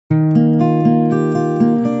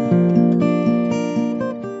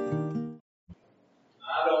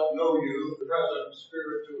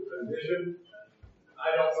position.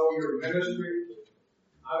 I don't know your ministry.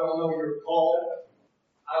 I don't know your call.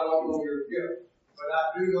 I don't know your gift. But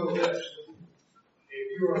I do know this.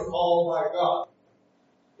 If you are called by God,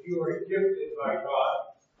 if you are gifted by God,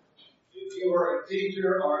 if you are a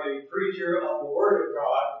teacher or a preacher of the Word of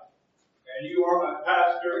God, and you are a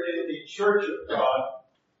pastor in the church of God,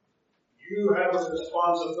 you have a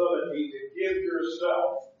responsibility to give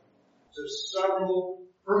yourself to several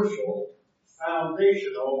crucial,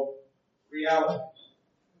 foundational realities.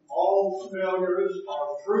 All failures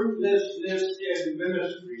or fruitlessness in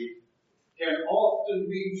ministry can often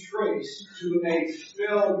be traced to a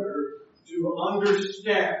failure to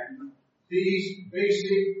understand these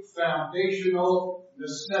basic foundational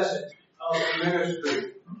necessities of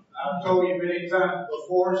ministry. I've told you many times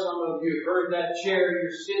before, some of you have heard that chair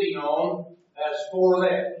you're sitting on has 4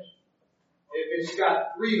 legs. If it's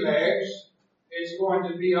got 3 legs, it's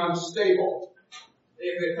going to be unstable.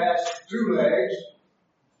 If it has 2 legs,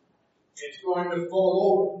 it's going to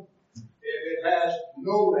fall over. If it has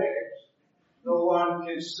no legs, no one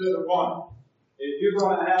can sit upon it. If you're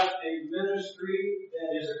going to have a ministry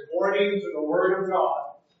that is according to the Word of God,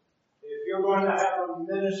 if you're going to have a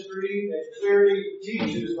ministry that clearly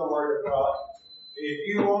teaches the Word of God, if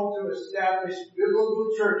you want to establish biblical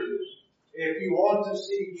churches, if you want to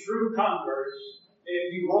see true converts,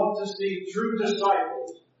 if you want to see true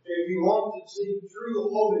disciples, if you want to see true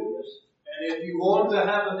holiness, and if you want to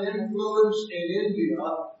have an influence in India,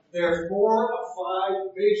 there are 4 or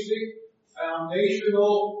 5 basic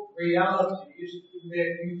foundational realities that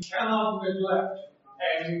you cannot neglect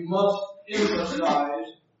and you must emphasize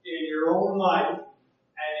in your own life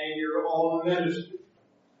and in your own ministry.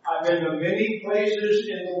 I've been to many places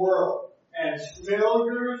in the world, and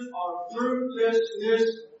failures or fruitlessness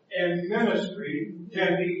in ministry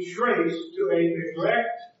can be traced to a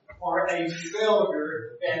neglect or a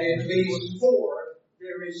failure in at least 4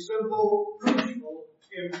 very simple, crucial,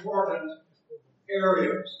 important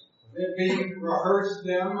areas. Let me rehearse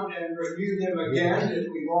them and review them again, as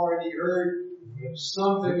we've already heard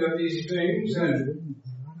something of these things, and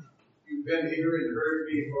you've been here and heard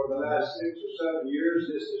me for the last 6 or 7 years.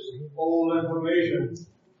 This is old information,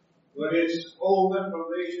 but it's old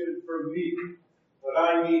information for me, but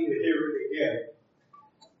I need to hear it again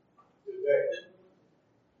today.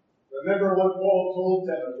 Remember what Paul told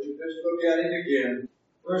Timothy. Let's look at it again.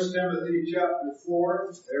 1 Timothy chapter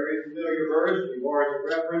 4, very familiar verse. We've already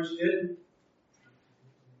referenced it.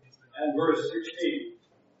 And verse 16.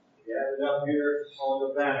 We have it up here on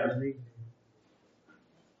the banner.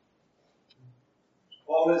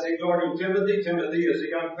 Paul is exhorting Timothy. Timothy is a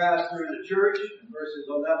young pastor in the church. In verses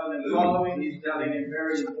 11 and following, he's telling him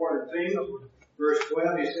very important things. Verse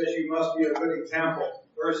 12, he says you must be a good example.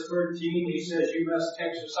 Verse 13, he says you must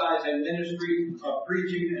exercise a ministry of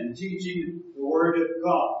preaching and teaching the Word of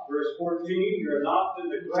God. Verse 14, you're not to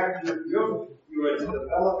neglect your gift. You are to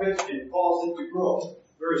develop it and cause it to grow.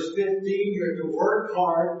 Verse 15, you're to work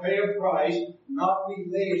hard, pay a price, not be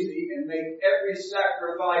lazy, and make every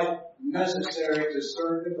sacrifice necessary to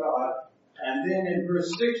serve the God. And then in verse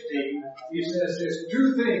 16, he says there's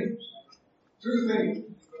 2 things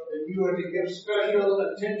that you are to give special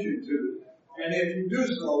attention to. And if you do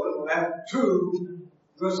so, it will have 2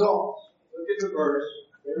 results. Look at the verse,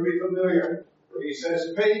 very familiar. He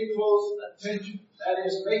says, pay close attention. That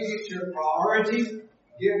is, make it your priority,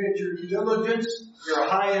 give it your diligence, your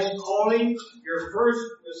highest calling, your first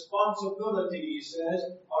responsibility, he says,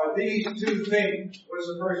 are these 2 things. What is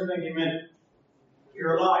the first thing he mentioned?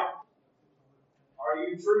 Your life. Are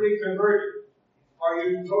you truly converted? Are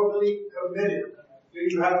you totally committed? Do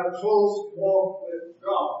you have a close walk with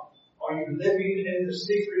God? Are you living in the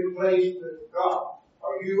secret place with God?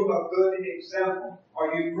 Are you a good example?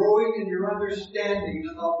 Are you growing in your understanding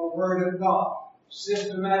of the Word of God?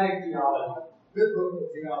 Systematic theology, biblical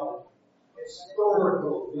theology,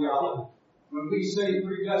 historical theology. When we say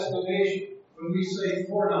predestination, when we say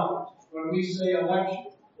foreknowledge, when we say election,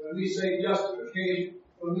 when we say justification,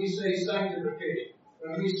 when we say sanctification,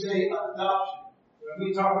 when we say adoption, when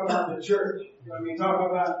we talk about the church, when we talk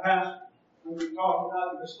about pastor, when we talk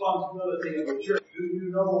about the responsibility of the church, do you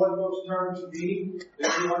know what those terms mean?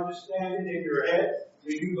 Do you understand it in your head?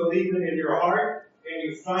 Do you believe it in your heart? Can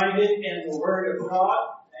you find it in the Word of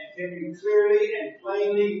God? And can you clearly and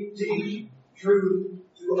plainly teach truth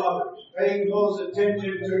to others? Pay close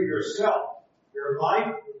attention to yourself, your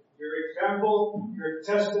life, your example, your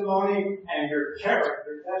testimony, and your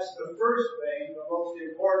character. That's the first thing, the most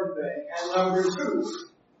important thing. And number 2,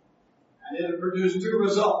 and it'll produce 2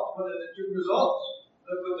 results. What are the 2 results?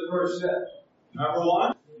 Look what the verse says. Number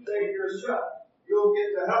 1, save yourself. You'll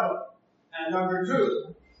get to heaven. And number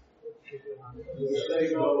 2,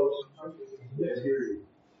 Say those that hear you.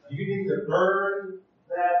 You need to burn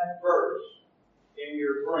that verse in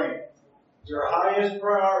your brain. Your highest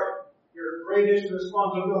priority, your greatest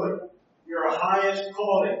responsibility, your highest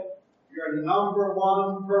calling, your number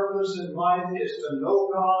one purpose in life is to know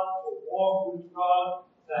God, to walk with God,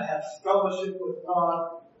 to have fellowship with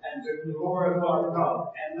God, and to glorify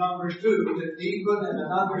God. And number two, to deepen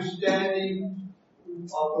an understanding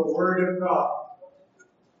of the Word of God.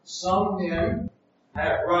 Some men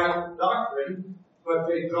have right doctrine, but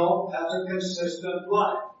they don't have a consistent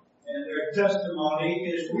life, and their testimony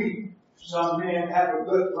is weak. Some men have a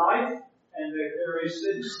good life, and they're very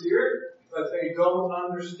sincere, but they don't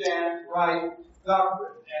understand right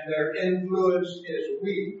doctrine, and their influence is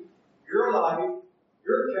weak. Your life,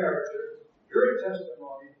 your character, your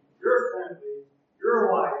testimony, your family,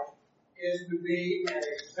 your life is to be an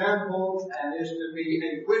example and is to be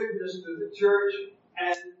a witness to the church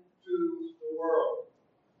and to the world.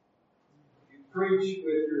 You preach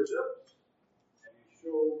with your lips, and you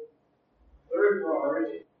show. Third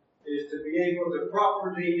priority is to be able to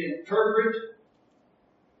properly interpret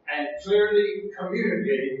and clearly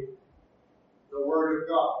communicate the Word of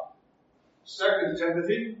God. 2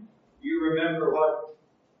 Timothy, you remember what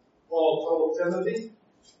Paul told Timothy,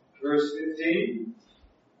 verse 15.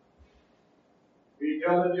 Be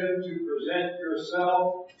diligent to present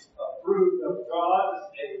yourself approved of God,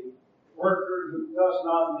 a worker who does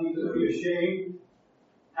not need to be ashamed,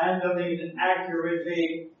 handling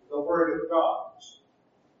accurately the Word of God.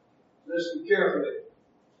 Listen carefully.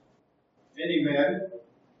 Many men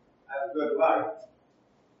have a good life,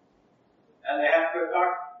 and they have good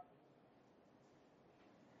doctrine,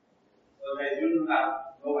 but they do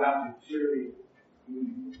not know how to clearly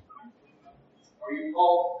communicate. Are you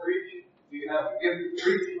called to preach? Do you have a gift of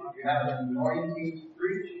preaching? Do you have an anointing to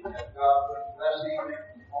preach? Have God put blessing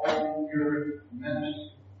on your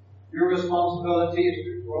ministry? Your responsibility is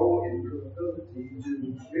to grow in your ability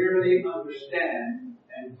to clearly understand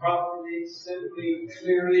and properly, simply,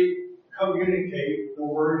 clearly communicate the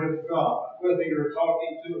Word of God. Whether you're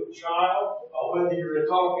talking to a child or whether you're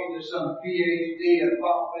talking to some PhD at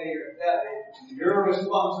Papa or Daddy, your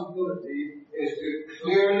responsibility is to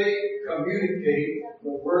clearly communicate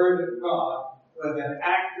the Word of God with an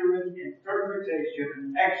accurate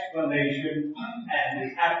interpretation, explanation,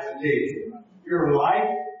 and application. Your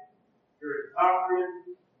life, your doctrine,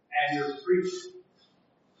 and your preaching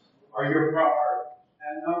are your priorities.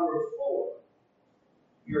 And number 4,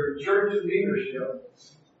 your church leadership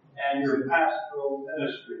and your pastoral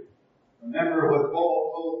ministry. Remember what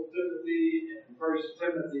Paul told Timothy in 1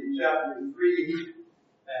 Timothy chapter 3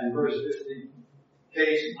 and verse 15. In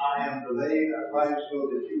case I am delayed, I write so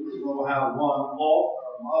that you will know how one ought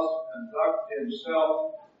or must conduct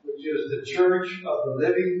himself, which is the church of the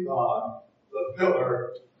living God, the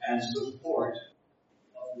pillar and support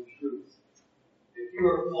of the truth. If you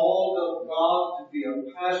are called of God to be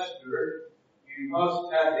a pastor, you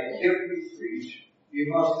must have a gift to preach.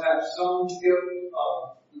 You must have some gift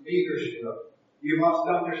of leadership. You must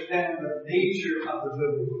understand the nature of the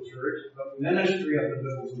biblical church, the ministry of the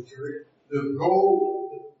biblical church, the goal of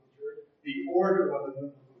the biblical church, the order of the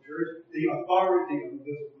biblical church, the authority of the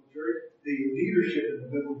biblical church, the leadership in the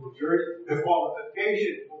biblical church, the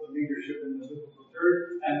qualification for the leadership in the biblical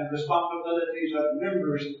church, and the responsibilities of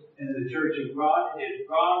members in the church of God. It is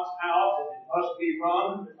God's house, and it must be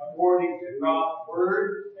run according to God's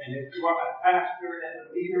Word. And if you are a pastor and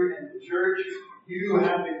a leader in the church, you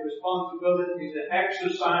have a responsibility to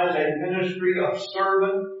exercise a ministry of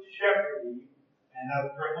servant shepherding and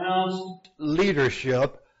of pronounced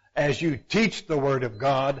leadership as you teach the Word of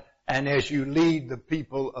God and as you lead the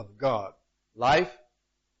people of God. Life,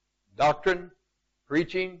 doctrine,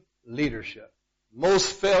 preaching, leadership.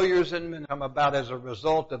 Most failures in ministry come about as a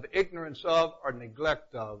result of ignorance of or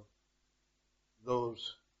neglect of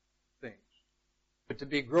those things. You're to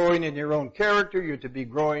be growing in your own character. You're to be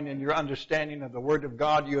growing in your understanding of the Word of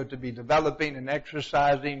God. You're to be developing and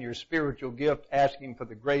exercising your spiritual gift, asking for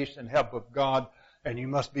the grace and help of God. And you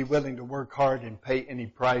must be willing to work hard and pay any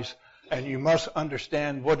price. And you must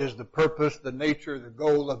understand what is the purpose, the nature, the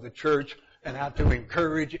goal of the church, and how to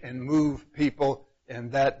encourage and move people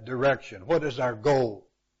in that direction. What is our goal?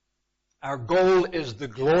 Our goal is the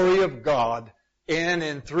glory of God in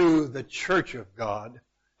and through the church of God,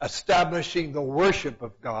 establishing the worship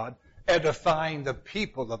of God, edifying the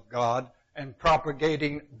people of God, and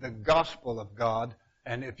propagating the gospel of God.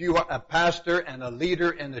 And if you are a pastor and a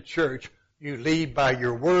leader in the church, you lead by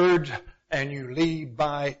your words and you lead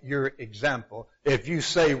by your example. If you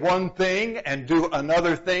say one thing and do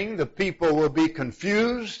another thing, the people will be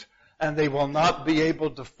confused and they will not be able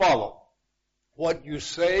to follow. What you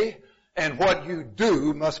say and what you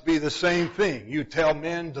do must be the same thing. You tell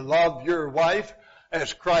men to love your wife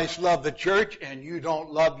as Christ loved the church, and you don't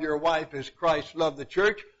love your wife as Christ loved the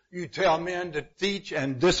church. You tell men to teach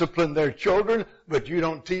and discipline their children, but you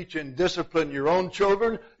don't teach and discipline your own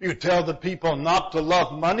children. You tell the people not to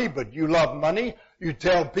love money, but you love money. You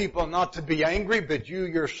tell people not to be angry, but you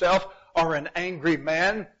yourself are an angry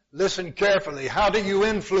man. Listen carefully. How do you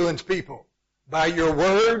influence people? By your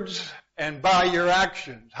words and by your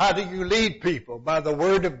actions. How do you lead people? By the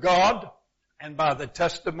Word of God and by the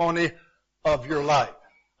testimony of your life.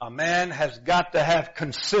 A man has got to have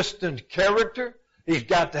consistent character. He's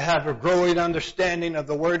got to have a growing understanding of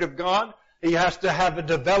the Word of God. He has to have a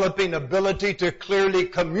developing ability to clearly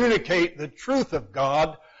communicate the truth of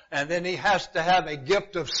God. And then he has to have a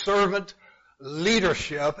gift of servant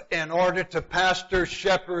leadership in order to pastor,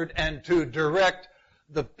 shepherd, and to direct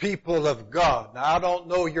the people of God. Now, I don't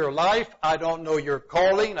know your life. I don't know your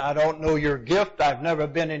calling. I don't know your gift. I've never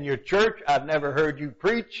been in your church. I've never heard you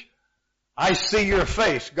preach. I see your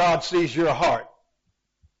face. God sees your heart.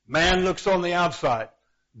 Man looks on the outside.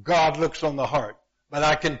 God looks on the heart. But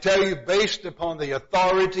I can tell you, based upon the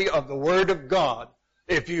authority of the Word of God,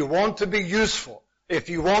 if you want to be useful, if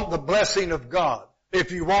you want the blessing of God,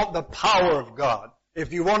 if you want the power of God,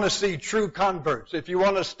 if you want to see true converts, if you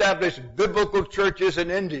want to establish biblical churches in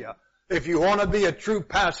India, if you want to be a true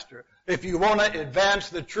pastor, if you want to advance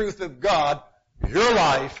the truth of God, your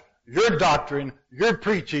life, your doctrine, your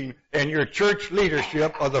preaching, and your church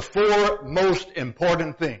leadership are the four most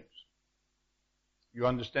important things. You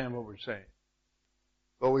understand what we're saying?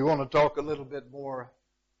 But we want to talk a little bit more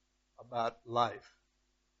about life.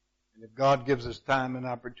 And if God gives us time and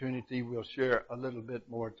opportunity, we'll share a little bit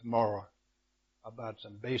more tomorrow about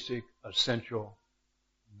some basic, essential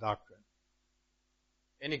doctrine.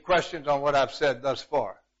 Any questions on what I've said thus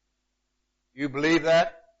far? You believe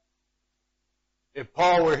that? If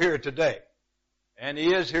Paul were here today, and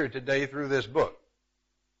he is here today through this book,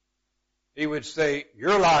 he would say,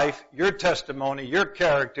 your life, your testimony, your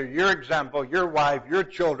character, your example, your wife, your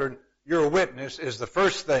children, your witness is the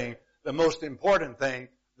first thing, the most important thing,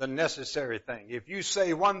 the necessary thing. If you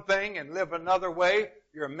say one thing and live another way,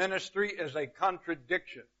 your ministry is a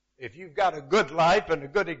contradiction. If you've got a good life and a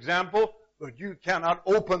good example, but you cannot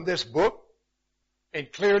open this book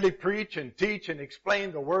and clearly preach and teach and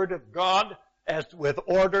explain the Word of God as with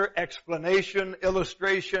order, explanation,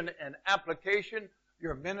 illustration, and application,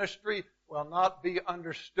 your ministry will not be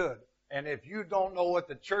understood. And if you don't know what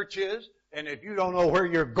the church is, and if you don't know where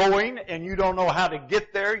you're going, and you don't know how to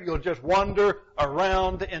get there, you'll just wander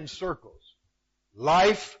around in circles.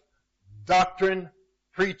 Life, doctrine,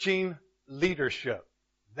 preaching, leadership.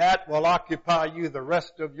 That will occupy you the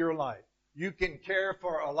rest of your life. You can care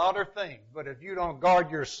for a lot of things, but if you don't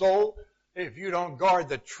guard your soul, if you don't guard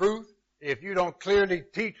the truth, if you don't clearly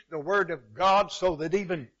teach the Word of God so that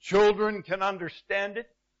even children can understand it,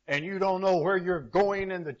 and you don't know where you're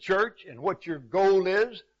going in the church and what your goal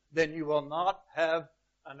is, then you will not have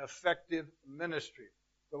an effective ministry.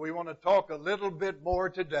 So we want to talk a little bit more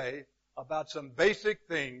today about some basic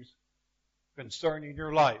things concerning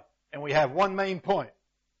your life. And we have one main point.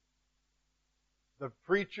 The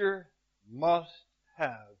preacher must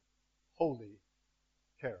have holy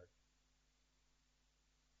character.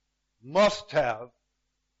 Must have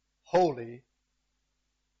holy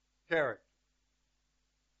character.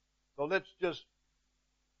 So let's just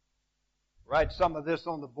write some of this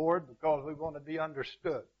on the board because we want to be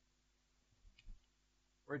understood.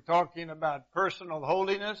 We're talking about personal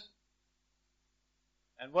holiness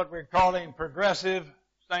and what we're calling progressive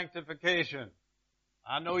sanctification.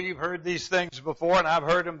 I know you've heard these things before, and I've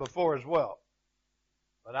heard them before as well.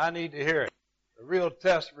 But I need to hear it. The real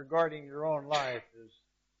test regarding your own life is,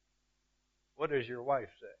 what does your wife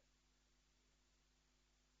say?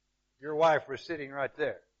 Your wife was sitting right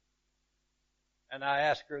there. And I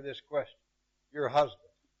ask her this question. Your husband,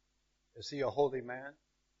 is he a holy man?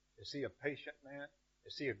 Is he a patient man?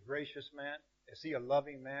 Is he a gracious man? Is he a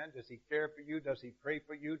loving man? Does he care for you? Does he pray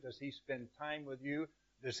for you? Does he spend time with you?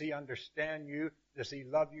 Does he understand you? Does he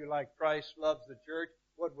love you like Christ loves the church?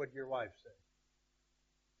 What would your wife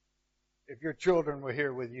say? If your children were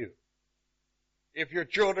here with you. If your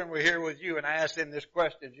children were here with you and I asked them this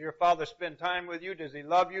question, does your father spend time with you? Does he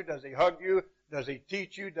love you? Does he hug you? Does he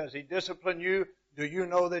teach you? Does he discipline you? Do you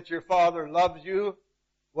know that your father loves you?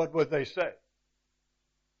 What would they say?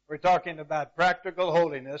 We're talking about practical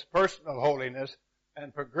holiness, personal holiness,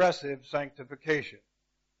 and progressive sanctification.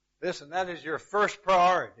 Listen, that is your first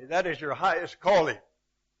priority. That is your highest calling.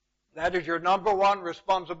 That is your number one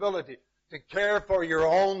responsibility, to care for your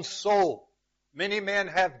own soul. Many men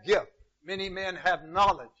have gifts. Many men have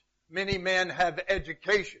knowledge. Many men have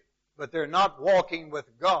education, but they're not walking with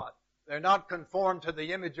God. They're not conformed to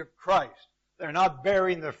the image of Christ. They're not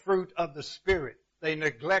bearing the fruit of the Spirit. They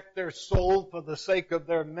neglect their soul for the sake of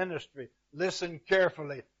their ministry. Listen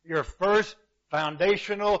carefully. Your first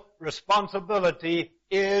foundational responsibility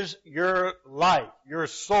is your life, your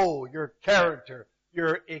soul, your character,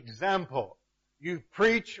 your example. You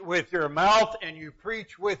preach with your mouth and you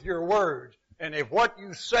preach with your words. And if what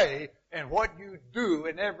you say and what you do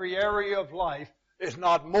in every area of life is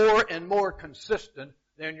not more and more consistent,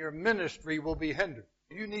 then your ministry will be hindered.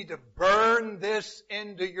 You need to burn this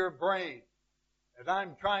into your brain. As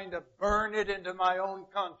I'm trying to burn it into my own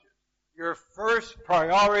conscience. Your first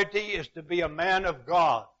priority is to be a man of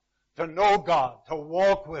God, to know God, to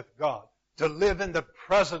walk with God, to live in the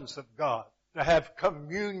presence of God, to have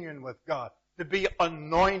communion with God, to be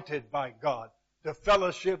anointed by God, to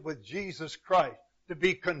fellowship with Jesus Christ, to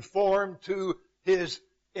be conformed to His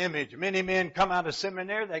image. Many men come out of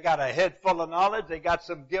seminary, they got a head full of knowledge, they got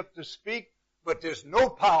some gift to speak, but there's no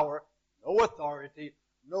power, no authority,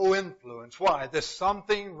 no influence. Why? There's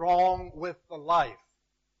something wrong with the life.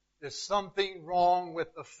 There's something wrong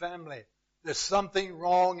with the family. There's something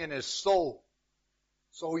wrong in his soul.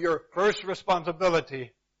 So your first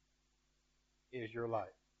responsibility is your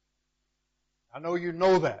life. I know you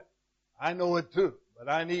know that. I know it too, but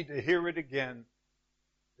I need to hear it again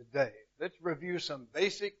today. Let's review some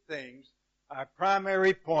basic things. Our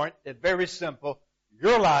primary point is very simple.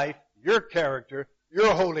 Your life, your character,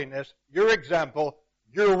 your holiness, your example,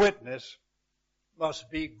 your witness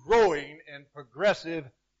must be growing in progressive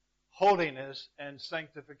holiness and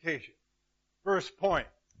sanctification. First point,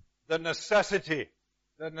 the necessity.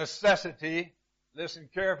 The necessity, listen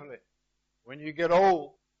carefully. When you get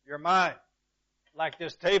old, your mind, like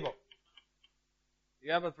this table.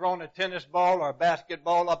 You ever thrown a tennis ball or a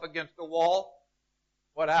basketball up against the wall?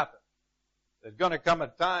 What happens? There's going to come a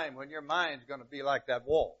time when your mind's going to be like that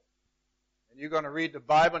wall. And you're going to read the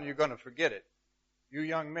Bible and you're going to forget it. You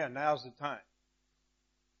young men, now's the time.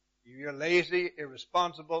 If you're lazy,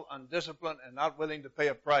 irresponsible, undisciplined, and not willing to pay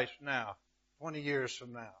a price now, 20 years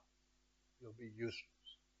from now, you'll be useless.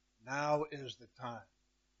 Now is the time.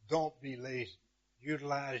 Don't be lazy.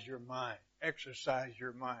 Utilize your mind. Exercise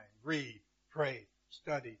your mind. Read, pray,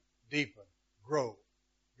 study, deepen, grow.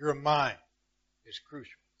 Your mind is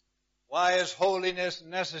crucial. Why is holiness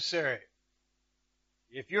necessary?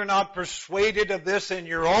 If you're not persuaded of this in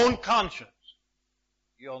your own conscience,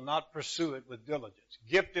 you'll not pursue it with diligence.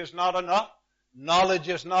 Gift is not enough. Knowledge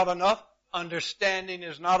is not enough. Understanding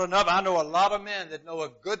is not enough. I know a lot of men that know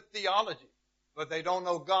a good theology, but they don't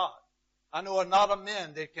know God. I know a lot of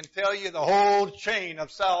men that can tell you the whole chain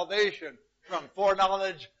of salvation from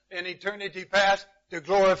foreknowledge in eternity past to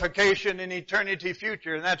glorification in eternity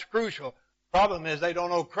future, and that's crucial. Problem is they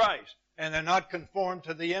don't know Christ, and they're not conformed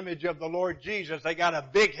to the image of the Lord Jesus. They got a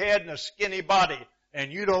big head and a skinny body,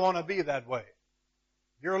 and you don't want to be that way.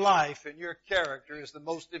 Your life and your character is the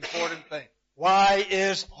most important thing. Why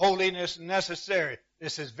is holiness necessary?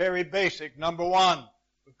 This is very basic. Number one,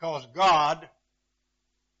 because God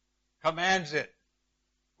commands it.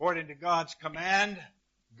 According to God's command,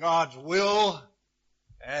 God's will,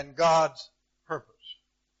 and God's purpose.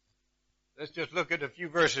 Let's just look at a few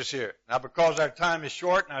verses here. Now, because our time is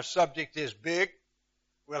short and our subject is big,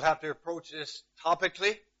 we'll have to approach this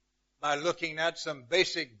topically by looking at some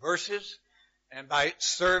basic verses and by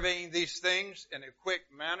surveying these things in a quick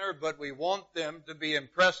manner, but we want them to be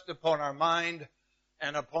impressed upon our mind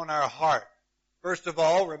and upon our heart. First of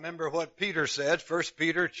all, remember what Peter said, 1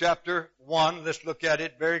 Peter chapter 1. Let's look at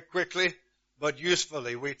it very quickly, but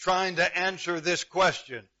usefully. We're trying to answer this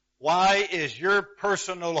question. Why is your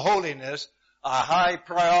personal holiness a high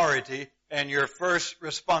priority and your first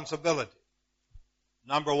responsibility?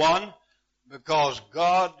 Number one, because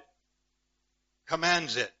God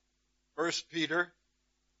commands it. 1 Peter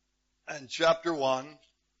and chapter 1,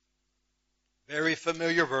 very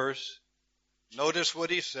familiar verse. Notice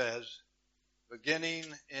what he says, beginning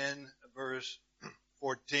in verse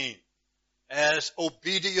 14. As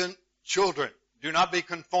obedient children, do not be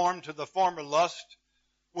conformed to the former lust,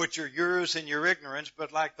 which are yours in your ignorance,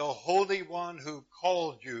 but like the Holy One who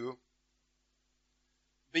called you,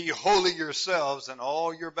 be holy yourselves in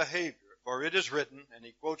all your behavior. For it is written, and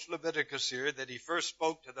he quotes Leviticus here, that he first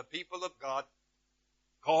spoke to the people of God,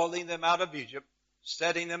 calling them out of Egypt,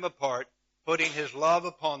 setting them apart, putting his love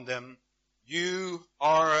upon them. You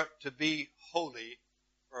are to be holy,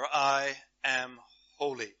 for I am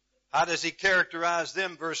holy. How does he characterize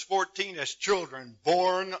them? Verse 14, as children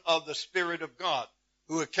born of the Spirit of God,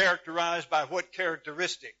 who are characterized by what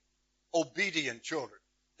characteristic? Obedient children.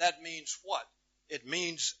 that means what? It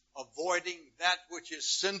means avoiding that which is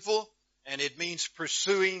sinful, and it means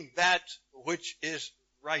pursuing that which is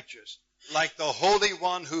righteous. Like the Holy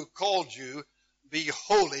One who called you, be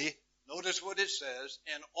holy. Notice what it says,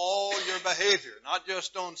 in all your behavior, not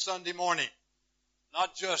just on Sunday morning,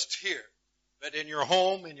 not just here, but in your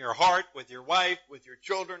home, in your heart, with your wife, with your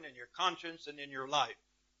children, in your conscience, and in your life.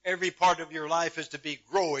 Every part of your life is to be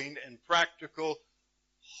growing in practical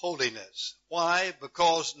holiness. Why?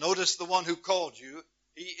 Because notice the one who called you,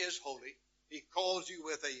 he is holy. He calls you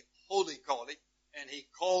with a holy calling, and he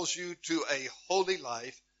calls you to a holy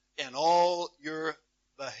life in all your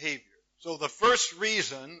behavior. So the first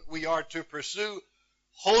reason we are to pursue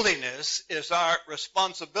holiness is our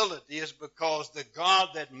responsibility is because the God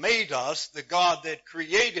that made us, the God that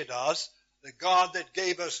created us, the God that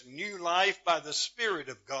gave us new life by the Spirit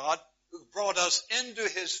of God, who brought us into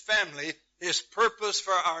his family, his purpose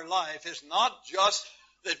for our life is not just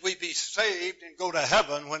that we be saved and go to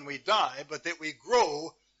heaven when we die, but that we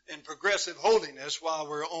grow in progressive holiness while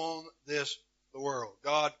we're on this world.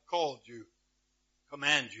 God called you,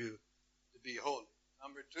 command you to be holy.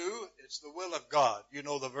 Number two, it's the will of God. You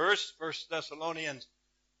know the verse, 1 Thessalonians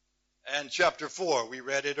and chapter 4. We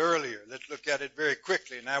read it earlier. Let's look at it very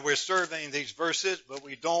quickly. Now we're surveying these verses, but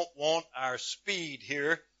we don't want our speed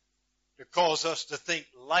here to cause us to think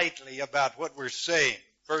lightly about what we're saying.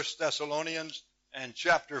 1 Thessalonians and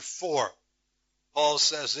chapter 4. Paul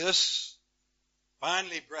says this,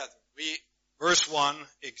 finally, brethren, verse 1,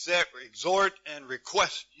 exhort and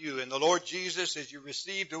request you in the Lord Jesus as you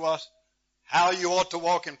receive to us how you ought to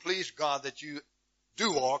walk and please God, that you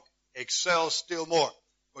do walk, excel still more.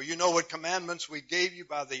 For you know what commandments we gave you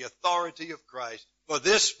by the authority of Christ. For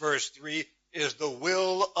this, verse 3, is the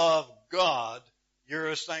will of God,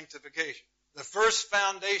 your sanctification. The first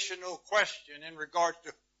foundational question in regard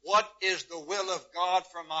to what is the will of God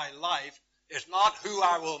for my life is not who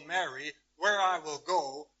I will marry, where I will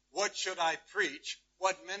go, what should I preach,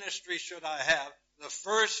 what ministry should I have. The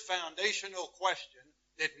first foundational question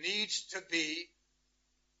that needs to be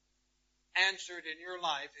answered in your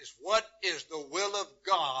life is what is the will of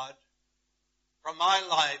God for my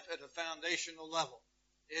life at a foundational level.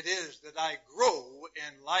 It is that I grow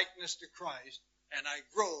in likeness to Christ and I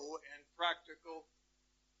grow in practical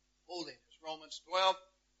holiness. Romans 12,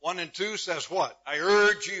 1 and 2 says what? I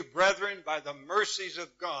urge you, brethren, by the mercies of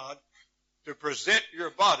God, to present your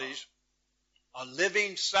bodies a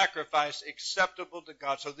living sacrifice acceptable to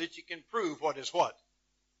God, so that you can prove what is what?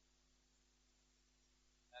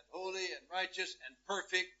 That holy and righteous and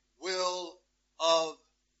perfect will of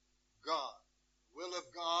God. The will of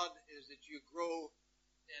God is that you grow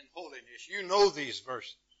in holiness. You know these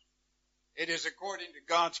verses. It is according to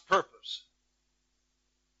God's purpose.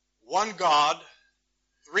 One God,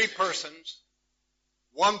 three persons,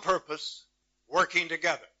 one purpose, working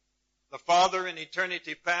together. The Father in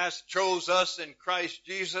eternity past chose us in Christ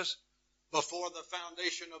Jesus before the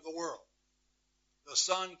foundation of the world. The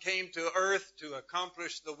Son came to earth to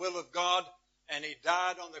accomplish the will of God, and he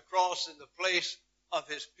died on the cross in the place of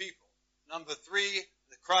his people. Number three,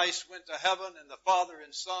 the Christ went to heaven, and the Father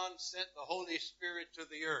and Son sent the Holy Spirit to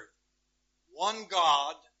the earth. One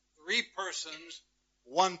God, three persons,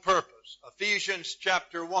 one purpose. Ephesians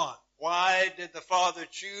chapter 1. Why did the Father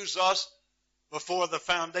choose us before the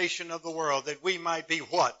foundation of the world? That we might be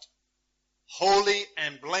what? Holy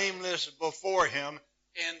and blameless before him.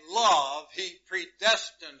 In love, he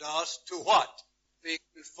predestined us to what? Be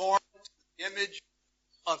conformed to the image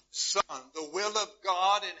of the Son. The will of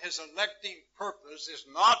God in his electing purpose is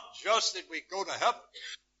not just that we go to heaven.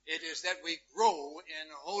 It is that we grow in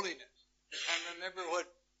holiness. And remember what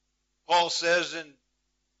Paul says in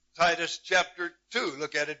Titus chapter 2.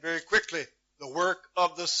 Look at it very quickly. The work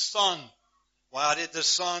of the Son. Why did the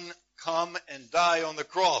Son come and die on the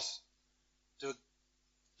cross? To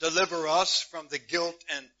deliver us from the guilt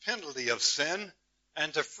and penalty of sin,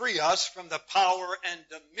 and to free us from the power and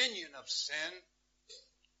dominion of sin,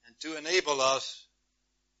 and to enable us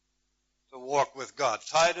to walk with God.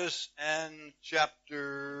 Titus and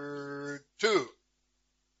chapter 2.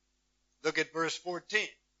 Look at verse 14.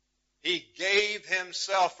 He gave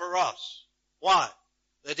himself for us. Why?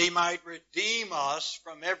 That he might redeem us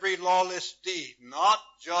from every lawless deed, not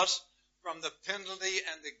just from the penalty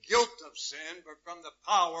and the guilt of sin, but from the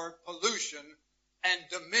power, pollution, and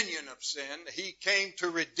dominion of sin. He came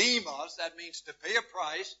to redeem us. That means to pay a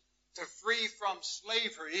price, to free from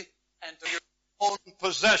slavery, and to your own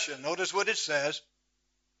possession. Notice what it says.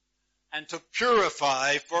 And to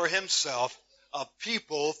purify for himself a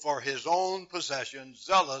people for his own possession,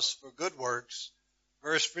 zealous for good works.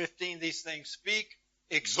 Verse 15, these things speak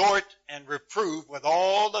exhort, and reprove with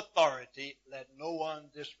all authority. Let no one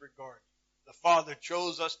disregard you. The Father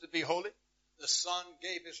chose us to be holy. The Son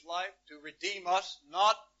gave his life to redeem us,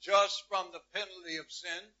 not just from the penalty of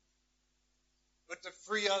sin, but to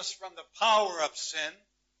free us from the power of sin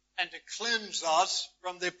and to cleanse us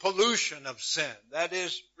from the pollution of sin. That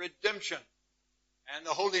is redemption. And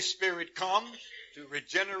the Holy Spirit comes to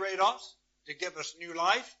regenerate us, to give us new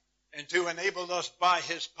life, and to enable us by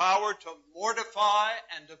his power to mortify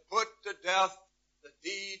and to put to death the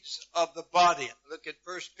deeds of the body. Look at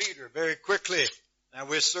 1 Peter very quickly. Now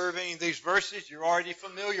we're surveying these verses. You're already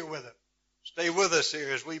familiar with them. Stay with us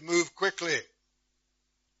here as we move quickly.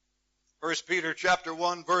 1 Peter chapter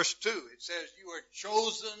 1 verse 2. It says, you are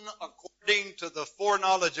chosen according to the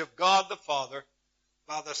foreknowledge of God the Father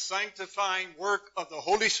by the sanctifying work of the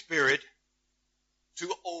Holy Spirit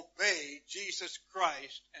to obey Jesus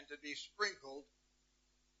Christ and to be sprinkled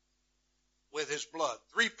with his blood.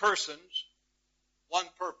 Three persons, one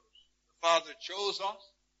purpose. The Father chose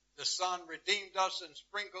us, the Son redeemed us and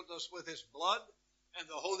sprinkled us with his blood, and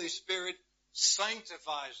the Holy Spirit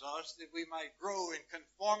sanctifies us that we might grow in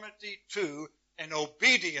conformity to and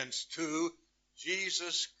obedience to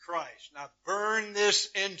Jesus Christ. Now burn this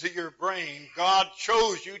into your brain. God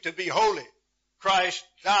chose you to be holy. Christ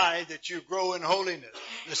died that you grow in holiness.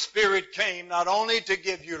 The Spirit came not only to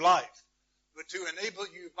give you life, but to enable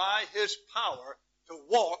you by his power to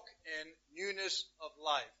walk in newness of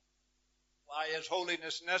life. Why is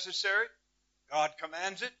holiness necessary? God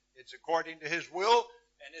commands it. It's according to his will,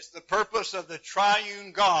 and it's the purpose of the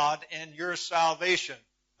triune God in your salvation.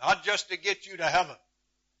 Not just to get you to heaven,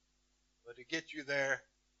 but to get you there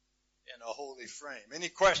in a holy frame. Any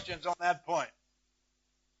questions on that point?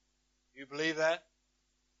 You believe that?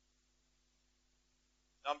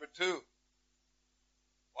 Number 2,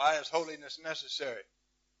 why is holiness necessary?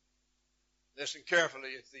 Listen carefully.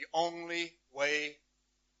 It's the only way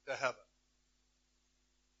to heaven.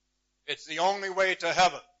 It's the only way to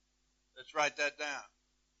heaven. Let's write that down.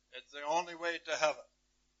 It's the only way to heaven.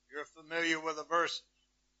 You're familiar with the verses.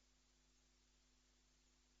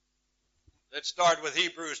 Let's start with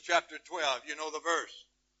Hebrews chapter 12. You know the verse.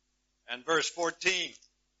 And verse 14.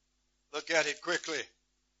 Look at it quickly.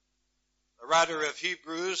 The writer of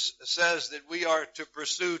Hebrews says that we are to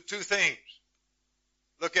pursue 2 things.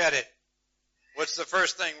 Look at it. What's the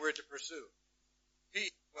first thing we're to pursue?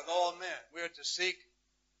 Peace with all men. We're to seek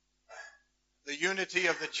the unity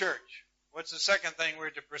of the church. What's the second thing we're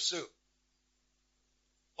to pursue?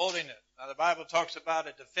 Holiness. Now the Bible talks about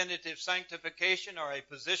a definitive sanctification or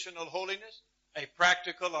a positional holiness, a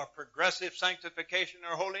practical or progressive sanctification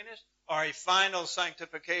or holiness, or a final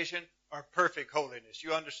sanctification or perfect holiness.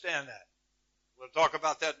 You understand that? We'll talk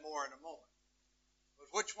about that more in a moment.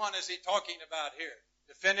 But which one is he talking about here?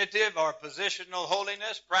 Definitive or positional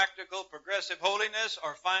holiness, practical, progressive holiness,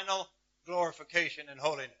 or final glorification and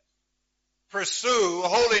holiness? Pursue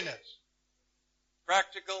holiness.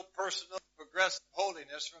 Practical, personal, progressive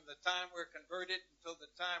holiness from the time we're converted until the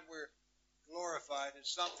time we're glorified is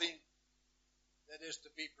something that is to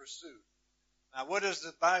be pursued. Now, what does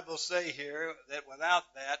the Bible say here that without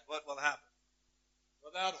that, what will happen?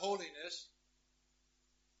 Without holiness,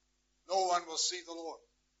 no one will see the Lord.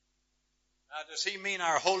 Now, does he mean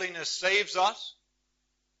our holiness saves us?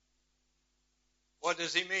 What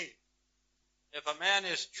does he mean? If a man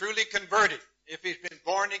is truly converted, if he's been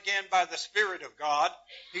born again by the Spirit of God,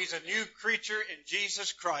 he's a new creature in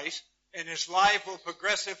Jesus Christ, and his life will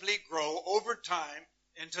progressively grow over time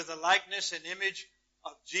into the likeness and image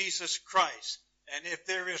of Jesus Christ. And if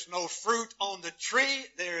there is no fruit on the tree,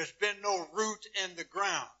 there has been no root in the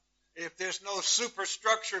ground. If there's no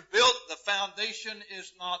superstructure built, the foundation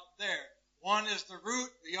is not there. One is the root,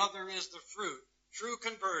 the other is the fruit. True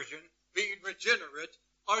conversion, being regenerate,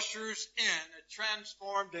 ushers in a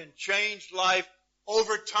transformed and changed life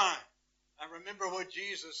over time. I remember what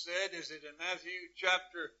Jesus said. Is it in Matthew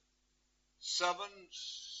chapter 7?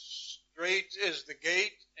 Straight is the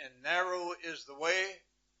gate and narrow is the way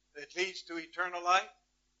that leads to eternal life.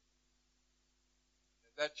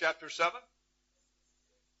 Is that chapter 7?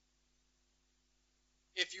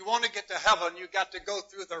 If you want to get to heaven, you've got to go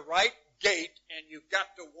through the right gate and you've got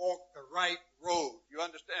to walk the right road. You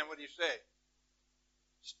understand what he's saying?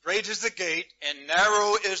 Straight is the gate and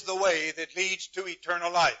narrow is the way that leads to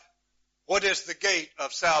eternal life. What is the gate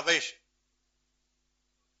of salvation?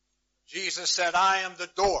 Jesus said, I am the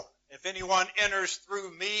door. If anyone enters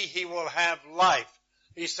through me, he will have life.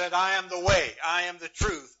 He said, I am the way, I am the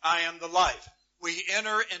truth, I am the life. We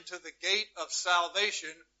enter into the gate of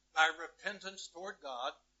salvation by repentance toward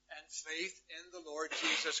God and faith in the Lord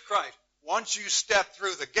Jesus Christ. Once you step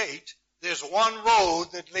through the gate, There's one road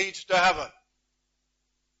that leads to heaven.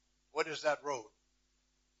 What is that road?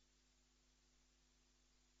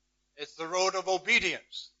 It's the road of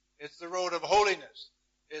obedience. It's the road of holiness.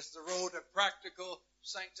 It's the road of practical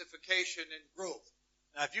sanctification and growth.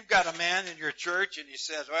 Now, if you've got a man in your church and he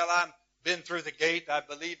says, well, I've been through the gate, I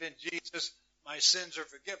believe in Jesus, my sins are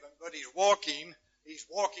forgiven, but he's walking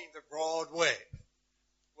the broad way,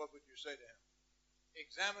 what would you say to him?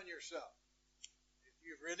 Examine yourself. If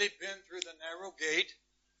you've really been through the narrow gate,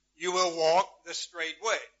 you will walk the straight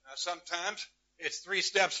way. Now, sometimes it's 3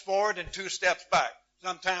 steps forward and 2 steps back.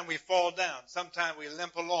 Sometimes we fall down. Sometimes we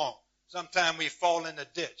limp along. Sometimes we fall in a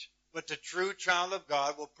ditch. But the true child of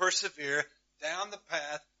God will persevere down the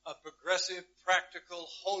path of progressive, practical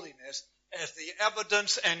holiness as the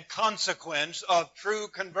evidence and consequence of true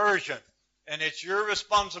conversion. And it's your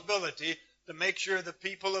responsibility to make sure the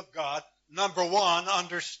people of God, number one,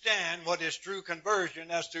 understand what is true conversion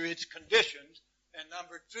as to its conditions, and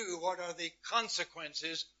number two, what are the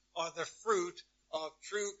consequences or the fruit of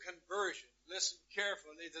true conversion. Listen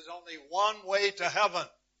carefully, there's only one way to heaven.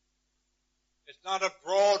 It's not a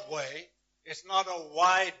broad way. It's not a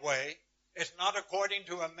wide way. It's not according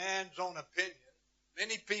to a man's own opinion.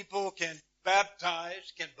 Many people can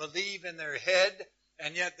baptize, can believe in their head,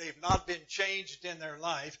 and yet they've not been changed in their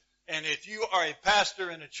life. And if you are a pastor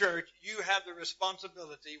in a church, you have the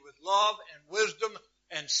responsibility with love and wisdom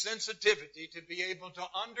and sensitivity to be able to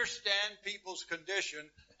understand people's condition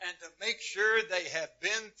and to make sure they have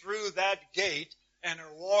been through that gate and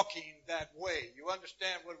are walking that way. You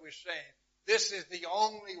understand what we're saying? This is the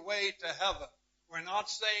only way to heaven. We're not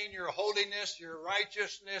saying your holiness, your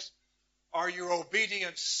righteousness, or your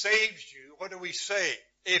obedience saves you. What do we say?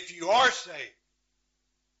 If you are saved,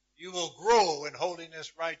 you will grow in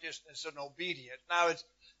holiness, righteousness, and obedience. Now, it's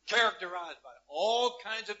characterized by all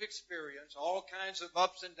kinds of experience, all kinds of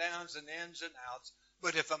ups and downs and ins and outs.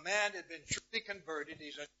 But if a man had been truly converted,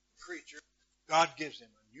 he's a new creature. God gives him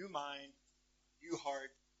a new mind, a new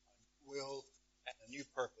heart, a new will, and a new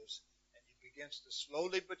purpose. And he begins to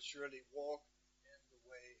slowly but surely walk in the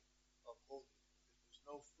way of holiness. If there's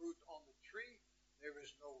no fruit on the tree, there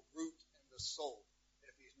is no root in the soul.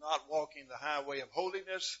 If he's not walking the highway of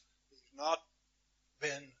holiness, he's not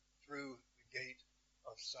been through the gate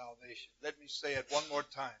of salvation. Let me say it one more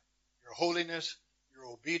time. Your holiness, your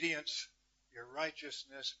obedience, your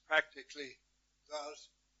righteousness practically does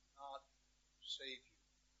not save you.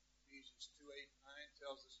 Ephesians 2:8-9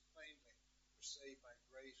 tells us plainly, we're saved by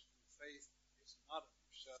grace through faith. It's not of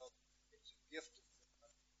yourself. It's a gift of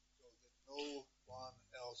God, so that no one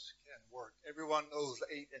else can work. Everyone knows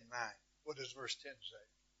 8 and 9. What does verse 10 say?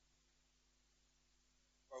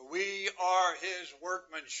 For we are his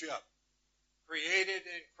workmanship, created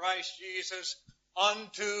in Christ Jesus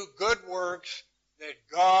unto good works that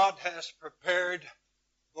God has prepared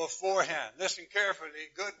beforehand. Listen carefully.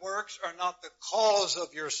 Good works are not the cause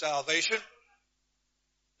of your salvation.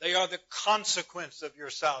 They are the consequence of your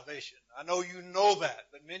salvation. I know you know that,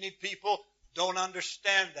 but many people don't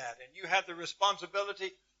understand that. And you have the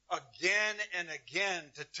responsibility again and again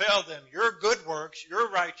to tell them your good works, your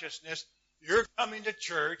righteousness, your coming to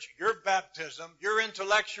church, your baptism, your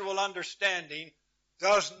intellectual understanding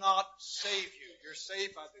does not save you. You're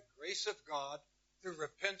saved by the grace of God through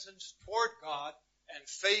repentance toward God and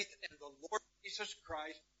faith in the Lord Jesus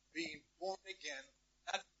Christ, being born again.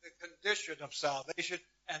 That's the condition of salvation,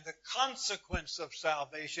 and the consequence of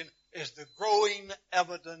salvation is the growing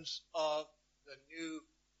evidence of the new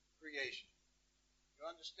creation. You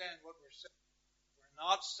understand what we're saying? We're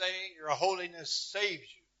not saying your holiness saves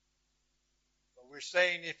you. We're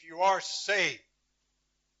saying if you are saved,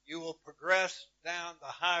 you will progress down the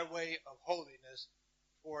highway of holiness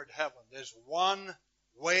toward heaven. There's one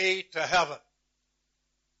way to heaven.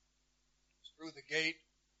 It's through the gate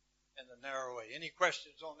and the narrow way. Any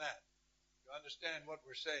questions on that? You understand what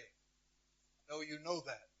we're saying? I know you know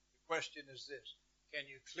that. The question is this. Can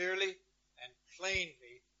you clearly and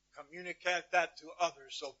plainly communicate that to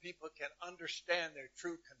others so people can understand their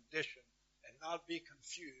true condition and not be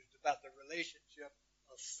confused about the relationship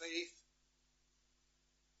of faith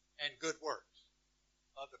and good works,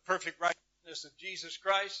 of the perfect righteousness of Jesus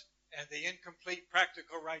Christ and the incomplete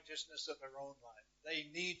practical righteousness of their own life. They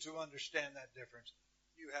need to understand that difference.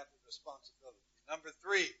 You have the responsibility. Number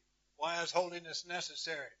 3, why is holiness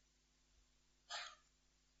necessary?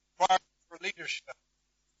 For leadership.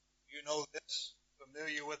 You know this,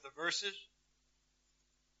 familiar with the verses.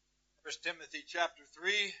 1 Timothy chapter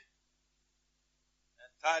 3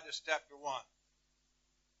 and Titus chapter 1.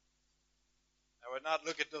 I would not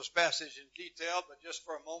look at those passages in detail, but just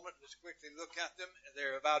for a moment, let's quickly look at them.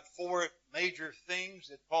 There are about 4 major things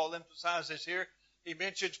that Paul emphasizes here. He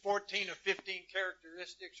mentions 14 or 15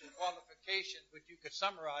 characteristics or qualifications, but you could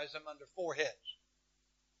summarize them under 4 heads.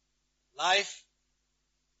 Life,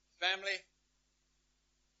 family,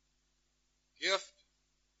 gift,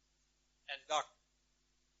 and doctrine.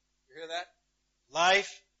 You hear that?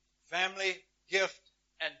 Life, family, gift,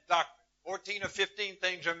 and doctrine. 14 or 15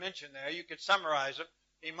 things are mentioned there. You could summarize them.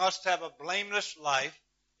 He must have a blameless life.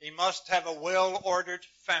 He must have a well-ordered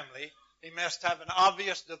family. He must have an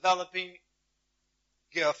obvious developing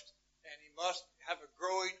gift. And he must have a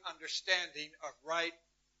growing understanding of right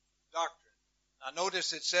doctrine. Now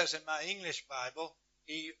notice it says in my English Bible,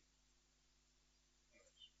 he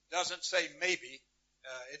doesn't say maybe.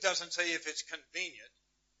 It doesn't say if it's convenient.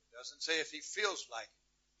 It doesn't say if he feels like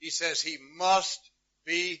it. He says he must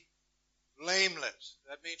be blameless.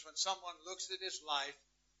 That means when someone looks at his life,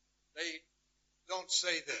 they don't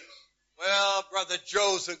say this. Well, Brother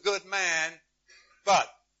Joe's a good man, but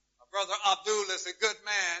Brother Abdul is a good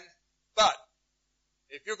man, but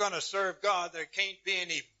if you're going to serve God, there can't be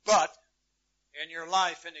any but in your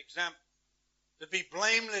life. An example. To be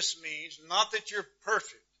blameless means not that you're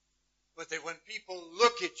perfect, but that when people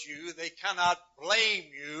look at you, they cannot blame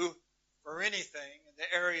you for anything in the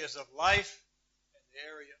areas of life, in the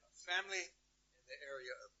area of family, in the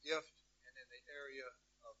area of gift, and in the area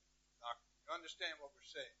of doctrine. You understand what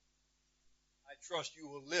we're saying? I trust you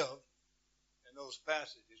will live in those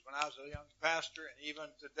passages. When I was a young pastor, and even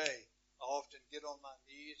today, I often get on my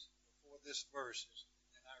knees before this verses,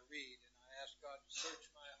 and I read, and I ask God to search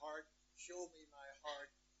my heart, show me my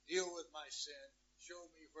heart, deal with my sin, show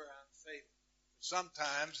me where I'm failing. But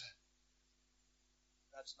sometimes,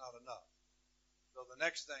 that's not enough. So the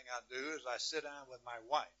next thing I do is I sit down with my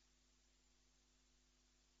wife,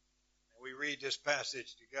 and we read this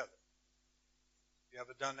passage together. You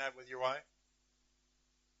ever done that with your wife?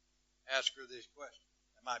 Ask her this question.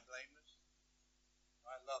 Am I blameless?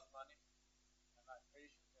 Do I love money? Am I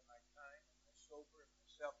patient? Am I kind? Am I sober? Am I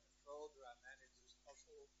self-controlled? Do I manage this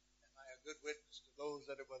household? Am I a good witness to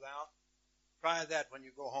those that are without? Try that when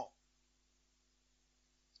you go home.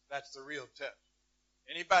 That's the real test.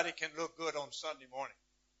 Anybody can look good on Sunday morning.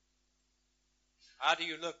 How do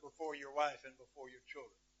you look before your wife and before your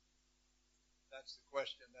children? That's the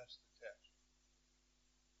question. That's the test.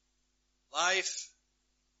 Life,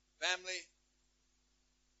 family,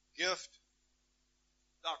 gift,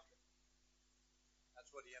 doctrine.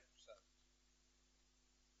 That's what he emphasizes.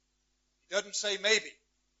 He doesn't say maybe.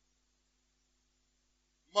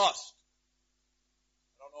 Must.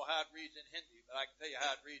 I don't know how it reads in Hindi, but I can tell you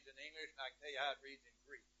how it reads in English, and I can tell you how it reads in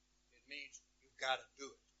Greek. It means you've got to do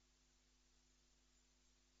it.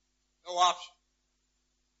 No option.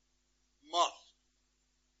 Must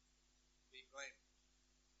be blameless.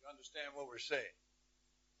 You understand what we're saying?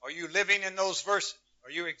 Are you living in those verses?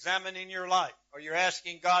 Are you examining your life? Are you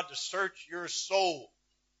asking God to search your soul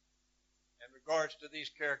in regards to these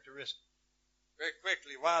characteristics? Very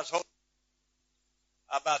quickly, wise hope.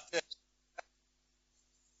 How about this?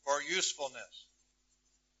 For usefulness.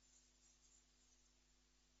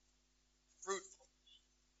 Fruitfulness.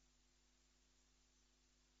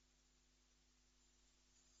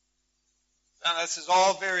 Now, this is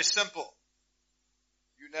all very simple.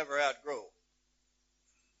 You never outgrow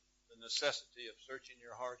the necessity of searching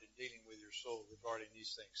your heart and dealing with your soul regarding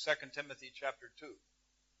these things. 2 Timothy chapter 2.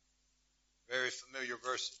 Very familiar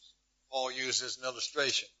verses. Paul uses an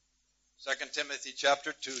illustration. 2 Timothy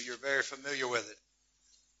chapter 2, you're very familiar with it.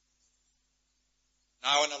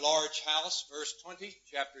 Now in a large house, verse 20,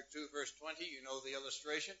 chapter 2, verse 20, you know the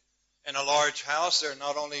illustration. In a large house, there are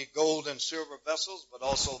not only gold and silver vessels, but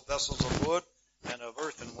also vessels of wood and of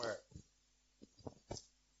earthenware.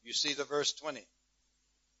 You see the verse 20.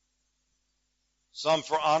 Some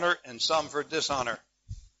for honor and some for dishonor.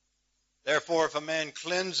 Therefore, if a man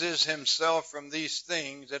cleanses himself from these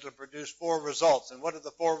things, it will produce 4 results. And what are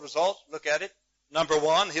the 4 results? Look at it. Number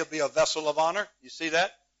 1, he'll be a vessel of honor. You see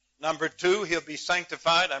that? Number 2, he'll be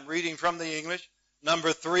sanctified. I'm reading from the English.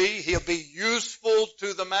 Number 3, he'll be useful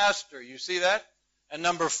to the master. You see that? And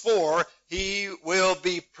number 4, he will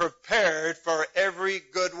be prepared for every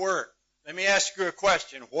good work. Let me ask you a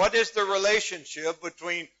question. What is the relationship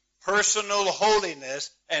between personal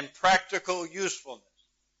holiness and practical usefulness?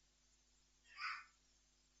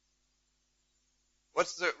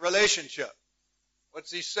 What's the relationship?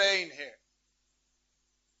 What's he saying here?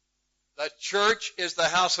 The church is the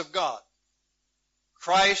house of God.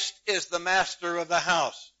 Christ is the master of the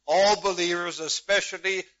house. All believers,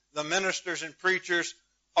 especially the ministers and preachers,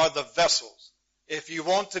 are the vessels. If you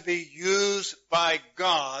want to be used by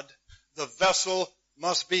God, the vessel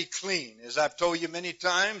must be clean. As I've told you many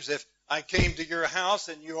times, if I came to your house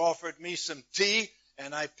and you offered me some tea,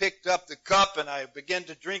 and I picked up the cup and I began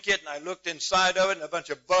to drink it, and I looked inside of it and a bunch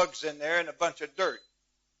of bugs in there and a bunch of dirt,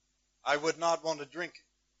 I would not want to drink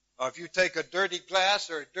it. Or if you take a dirty glass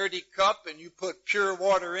or a dirty cup and you put pure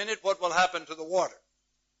water in it, what will happen to the water?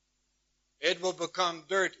 It will become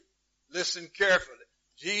dirty. Listen carefully.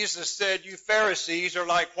 Jesus said, you Pharisees are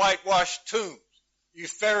like whitewashed tombs. You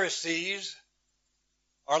Pharisees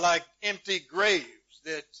are like empty graves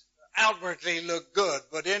that outwardly look good,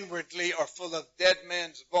 but inwardly are full of dead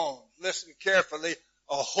men's bones. Listen carefully.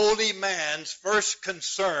 A holy man's first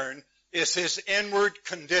concern is his inward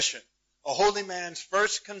condition. A holy man's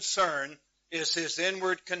first concern is his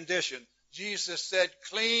inward condition. Jesus said,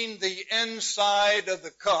 clean the inside of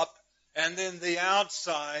the cup and then the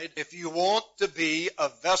outside. If you want to be a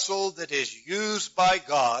vessel that is used by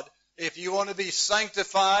God, if you want to be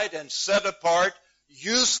sanctified and set apart,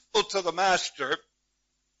 useful to the master,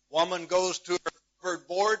 woman goes to her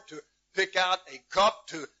board to pick out a cup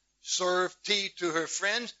to serve tea to her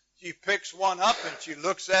friends. She picks one up and she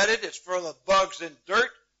looks at it. It's full of bugs and dirt.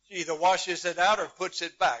 She either washes it out or puts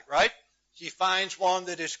it back, right? She finds one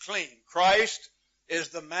that is clean. Christ is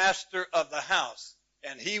the master of the house,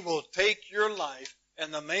 and he will take your life,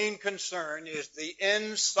 and the main concern is the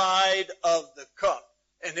inside of the cup.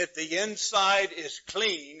 And if the inside is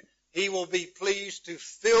clean, he will be pleased to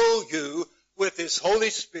fill you with his Holy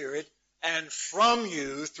Spirit, and from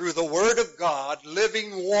you, through the Word of God,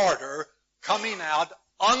 living water coming out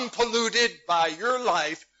unpolluted by your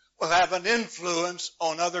life will have an influence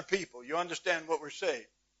on other people. You understand what we're saying?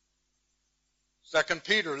 2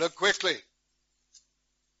 Peter, look quickly.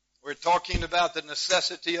 We're talking about the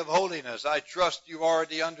necessity of holiness. I trust you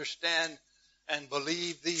already understand and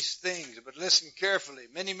believe these things. But listen carefully.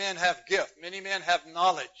 Many men have gift. Many men have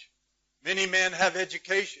knowledge. Many men have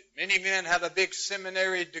education. Many men have a big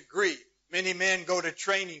seminary degree. Many men go to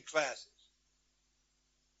training classes.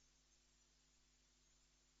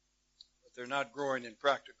 But they're not growing in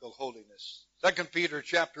practical holiness. 2 Peter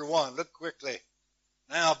chapter 1, look quickly.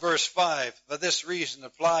 Now verse 5, for this reason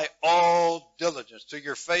apply all diligence. To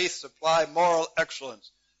your faith supply moral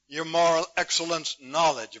excellence. Your moral excellence,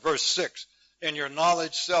 knowledge. Verse 6, in your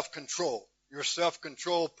knowledge, self-control. Your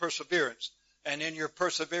self-control, perseverance. And in your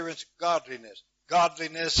perseverance, godliness.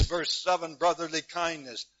 Godliness, verse 7, brotherly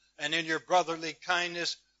kindness. And in your brotherly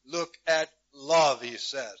kindness, look at love, he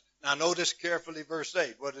says. Now notice carefully verse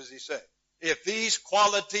 8. What does he say? If these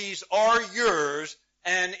qualities are yours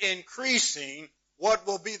and increasing, what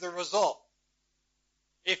will be the result?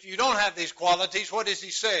 If you don't have these qualities, what does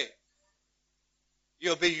he say?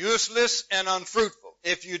 You'll be useless and unfruitful.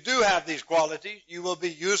 If you do have these qualities, you will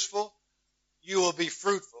be useful, you will be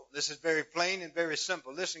fruitful. This is very plain and very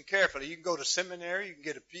simple. Listen carefully. You can go to seminary, you can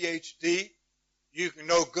get a PhD, you can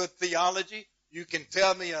know good theology, you can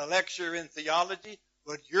tell me a lecture in theology,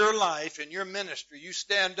 but your life and your ministry, you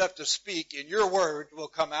stand up to speak and your word will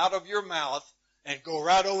come out of your mouth and go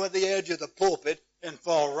right over the edge of the pulpit and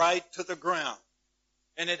fall right to the ground.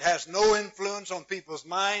 And it has no influence on people's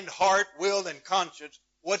mind, heart, will, and conscience.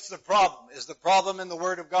 What's the problem? Is the problem in the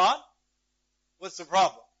Word of God? What's the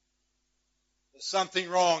problem? There's something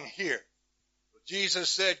wrong here. Jesus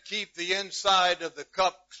said, keep the inside of the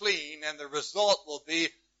cup clean, and the result will be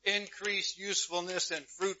increased usefulness and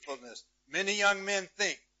fruitfulness. Many young men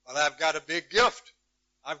think, well, I've got a big gift.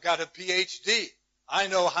 I've got a PhD. I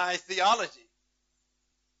know high theology.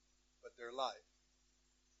 But their life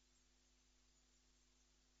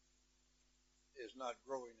is not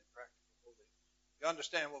growing in practical holiness. You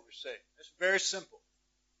understand what we're saying? It's very simple.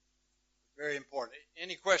 Very important.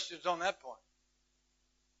 Any questions on that point?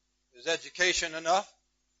 Is education enough?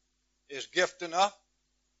 Is gift enough?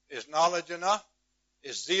 Is knowledge enough?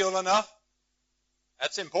 Is zeal enough?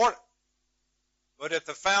 That's important. But if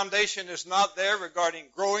the foundation is not there regarding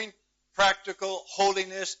growing practical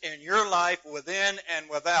holiness in your life within and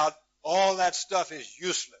without, all that stuff is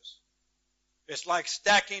useless. It's like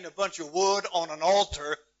stacking a bunch of wood on an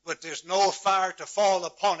altar, but there's no fire to fall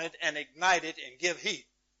upon it and ignite it and give heat.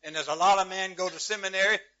 And there's a lot of men go to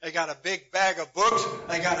seminary, they got a big bag of books,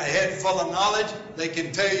 they got a head full of knowledge, they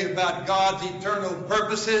can tell you about God's eternal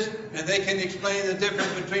purposes, and they can explain the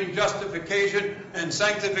difference between justification and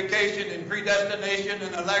sanctification and predestination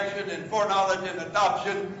and election and foreknowledge and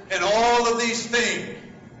adoption and all of these things.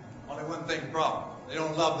 Only one thing problem. They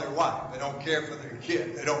don't love their wife. They don't care for their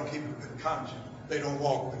kid. They don't keep a good conscience. They don't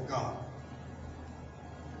walk with God.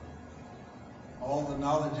 All the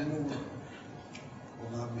knowledge in the world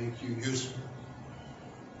will not make you useful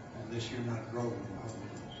and unless you're not growing in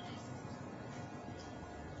holiness.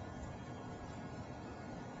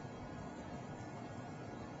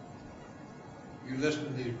 You listen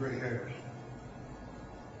to these gray hairs.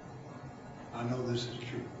 I know this is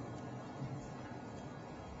true.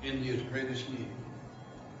 India's greatest need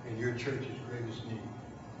and your church's greatest need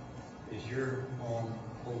is your own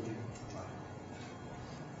holy life.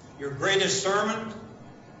 Your greatest sermon,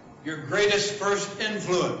 your greatest first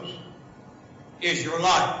influence is your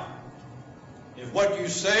life. If what you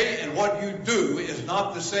say and what you do is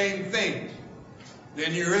not the same thing,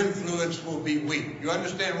 then your influence will be weak. You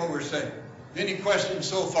understand what we're saying? Any questions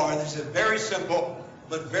so far? This is very simple,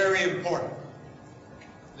 but very important.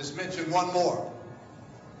 Let's mention one more.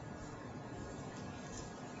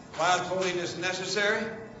 Why is holiness necessary?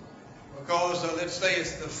 Because, let's say,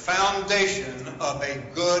 it's the foundation of a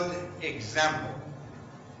good example.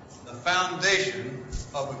 The foundation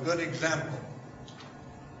of a good example.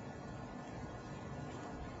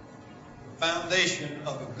 The foundation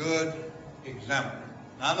of a good example.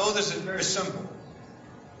 Now, I know this is very simple.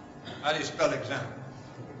 How do you spell example?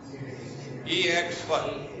 E-X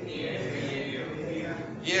what?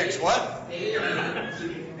 E-X what?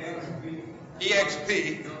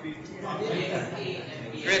 E-X-P.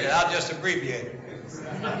 Forget it, I'll just abbreviate it.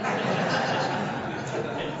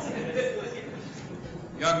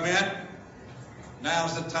 Young men,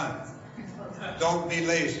 now's the time. Don't be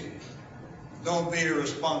lazy. Don't be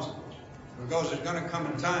irresponsible. Because there's going to come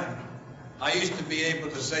a time. I used to be able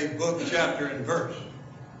to say book, chapter, and verse.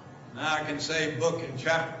 Now I can say book and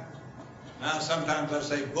chapter. Now sometimes I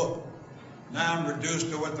say book. Now I'm reduced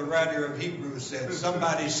to what the writer of Hebrews said.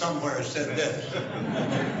 Somebody somewhere said this.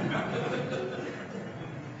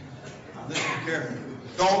 Now listen carefully.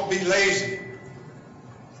 Don't be lazy.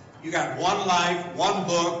 You got one life, one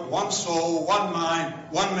book, one soul, one mind,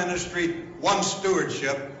 one ministry, one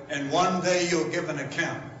stewardship, and one day you'll give an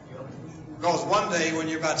account. Because one day when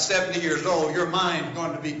you're about 70 years old, your mind's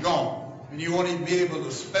going to be gone. And you won't even be able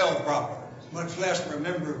to spell properly, much less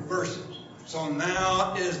remember verses. So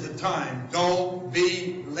now is the time. Don't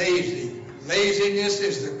be lazy. Laziness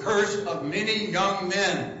is the curse of many young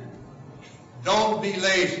men. Don't be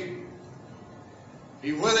lazy.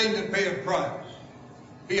 Be willing to pay a price.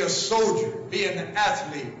 Be a soldier. Be an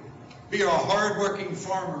athlete. Be a hard-working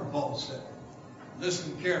farmer, Paul said.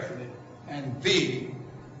 Listen carefully. And be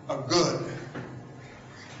a good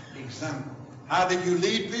example. How did you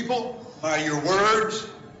lead people? By your words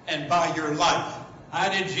and by your life. How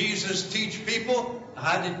did Jesus teach people?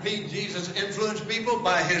 How did Jesus influence people?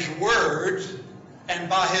 By his words and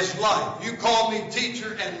by his life. You call me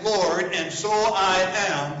teacher and Lord, and so I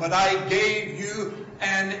am, but I gave you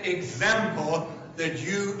an example that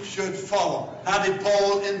you should follow. How did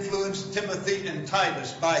Paul influence Timothy and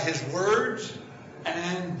Titus? By his words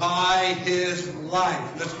and by his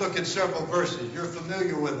life. Let's look at several verses. You're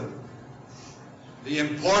familiar with them. The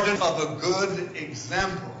importance of a good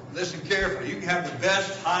example. Listen carefully. You can have the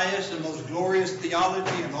best, highest, and most glorious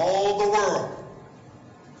theology in all the world.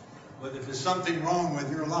 But if there's something wrong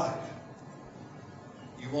with your life,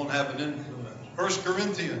 you won't have an influence. 1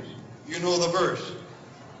 Corinthians, you know the verse.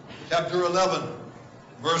 Chapter 11,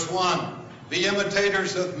 verse 1. Be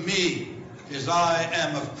imitators of me as I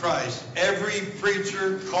am of Christ. Every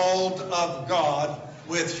preacher called of God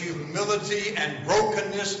with humility and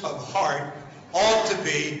brokenness of heart ought to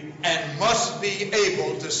be and must be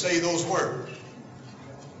able to say those words.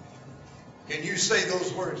 Can you say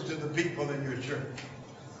those words to the people in your church?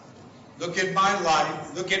 Look at my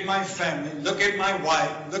life, look at my family, look at my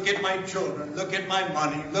wife, look at my children, look at my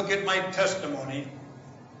money, look at my testimony.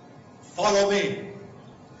 Follow me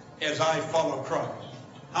as I follow Christ.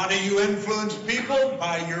 How do you influence people?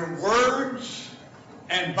 By your words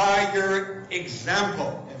and by your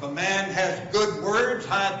example. If a man has good words,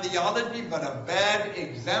 high theology, but a bad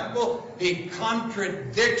example, he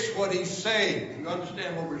contradicts what he's saying. You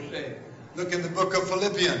understand what we're saying? Look in the book of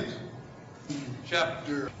Philippians,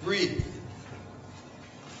 chapter 3,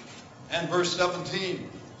 and verse 17.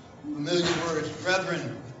 Familiar words.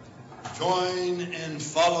 Brethren, join in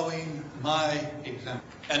following my example,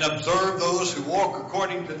 and observe those who walk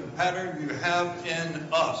according to the pattern you have in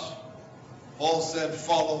us. Paul said,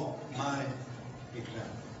 follow my example.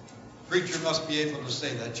 Preacher must be able to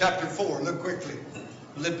say that. Chapter 4, look quickly.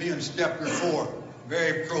 Philippians chapter 4.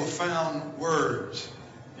 Very profound words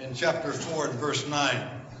in chapter 4 and verse 9.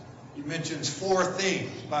 He mentions 4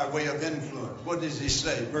 things by way of influence. What does he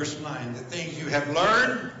say? Verse 9. The things you have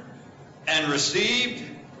learned and received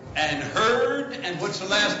and heard. And what's the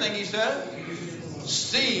last thing he says?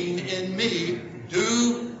 Seen in me,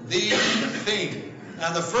 do these things.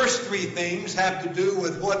 Now the first three things have to do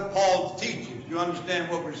with what Paul teaches. You understand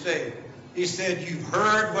what we're saying? He said, you've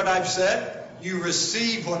heard what I've said, you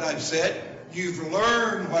receive what I've said, you've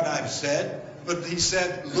learned what I've said, but he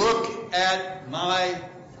said, look at my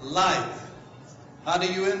life. How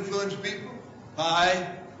do you influence people? By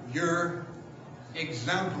your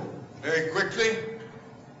example. Very quickly,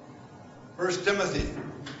 1 Timothy.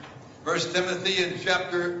 1 Timothy in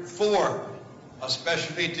chapter 4,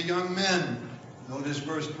 especially to young men. Notice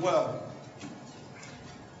verse 12.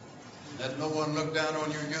 Let no one look down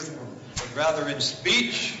on your youthfulness, but rather in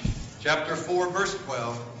speech, chapter 4, verse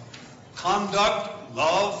 12, conduct,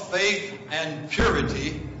 love, faith, and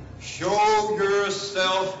purity, show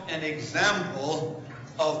yourself an example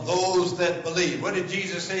of those that believe. What did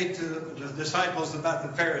Jesus say to the disciples about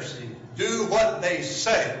the Pharisees? Do what they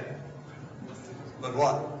say, but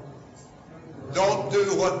what? Don't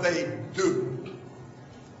do what they do.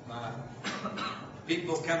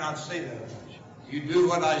 People cannot say that much. You do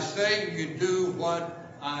what I say, you do what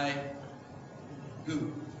I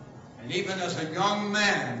do. And even as a young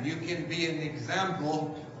man, you can be an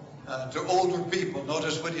example to older people.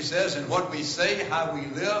 Notice what he says, in what we say, how we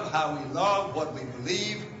live, how we love, what we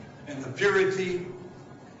believe, and the purity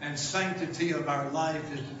and sanctity of our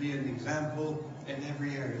life is to be an example in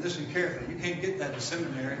every area. Listen carefully. You can't get that in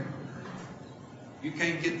seminary. You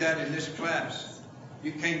can't get that in this class.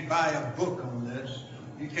 You can't buy a book on this.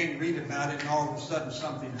 You can't read about it and all of a sudden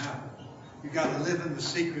something happens. You've got to live in the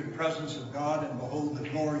secret presence of God and behold the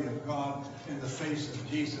glory of God in the face of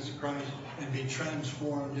Jesus Christ and be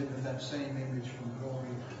transformed into that same image from glory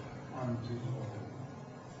unto glory.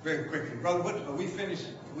 Very quickly. Brother, are we finished?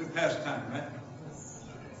 We're past time, right?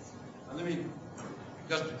 Now let me,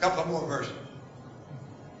 just a couple more verses.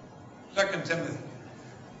 2 Timothy.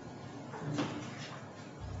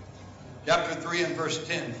 Chapter 3 and verse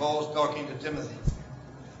 10. Paul's talking to Timothy.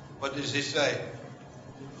 What does he say?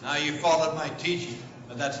 Now you followed my teaching,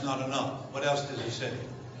 but that's not enough. What else does he say?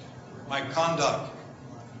 My conduct,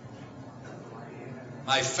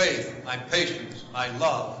 my faith, my patience, my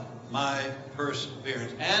love, my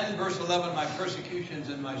perseverance. And verse 11, my persecutions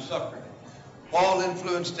and my suffering. Paul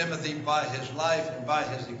influenced Timothy by his life and by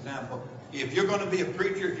his example. If you're going to be a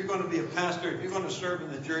preacher, if you're going to be a pastor, if you're going to serve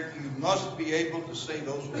in the church, you must be able to say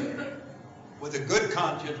those words with a good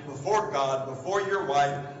conscience before God, before your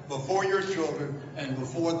wife, before your children, and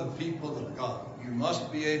before the people of God. You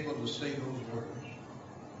must be able to say those words.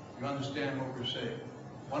 You understand what we're saying?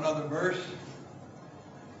 One other verse.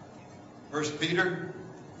 1 Peter,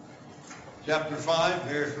 chapter 5,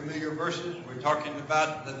 very familiar verses. We're talking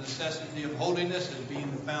about the necessity of holiness as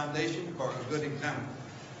being the foundation for a good example.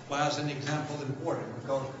 Why is an example important?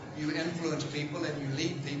 Because you influence people and you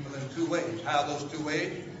lead people in two ways. How are those two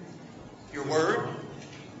ways? Your word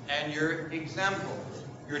and your example.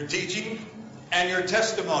 Your teaching and your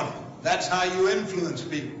testimony. That's how you influence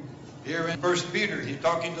people. Here in 1 Peter, he's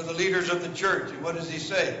talking to the leaders of the church. And what does he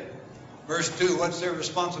say? Verse 2, what's their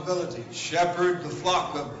responsibility? Shepherd the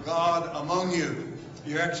flock of God among you.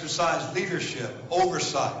 You exercise leadership,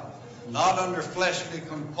 oversight, not under fleshly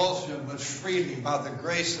compulsion, but freely by the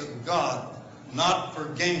grace of God. Not for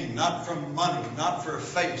gain, not from money, not for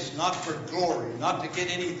face, not for glory, not to get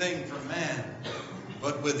anything from man,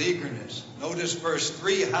 but with eagerness. Notice verse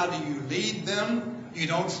 3, how do you lead them? You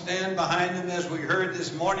don't stand behind them as we heard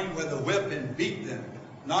this morning with a whip and beat them.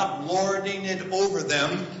 Not lording it over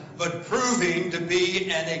them, but proving to be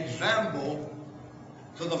an example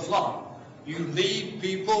to the flock. You lead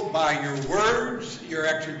people by your words, your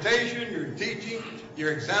exhortation, your teaching,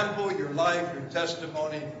 your example, your life, your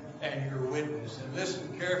testimony, and your witness. And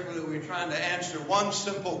listen carefully, we're trying to answer one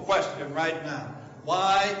simple question right now.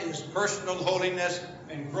 Why is personal holiness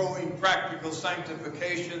and growing practical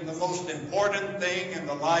sanctification the most important thing in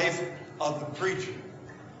the life of the preacher?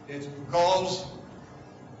 It's because,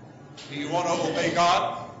 do you want to obey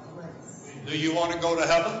God? Do you want to go to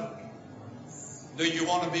heaven? Do you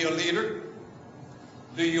want to be a leader?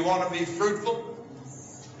 Do you want to be fruitful?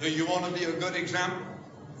 Do you want to be a good example?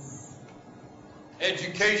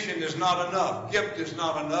 Education is not enough. Gift is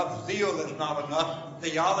not enough. Zeal is not enough.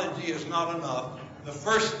 Theology is not enough. The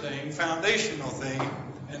first thing, foundational thing,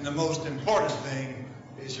 and the most important thing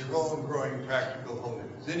is your own growing practical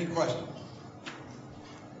holiness. Any questions?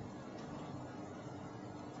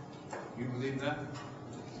 You believe that?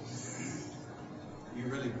 You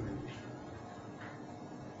really believe it?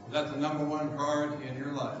 Is that the number one priority in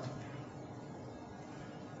your life?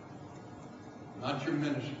 Not your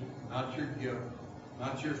ministry, not your gift,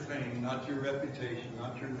 not your fame, not your reputation,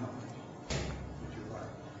 not your knowledge, but your life.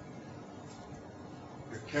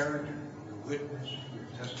 Your character, your witness, your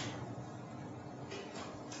testimony.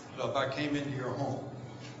 So if I came into your home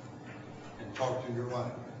and talked to your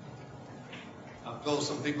wife, I've told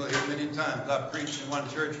some people here many times, I've preached in one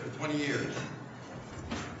church for 20 years.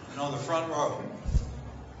 And on the front row,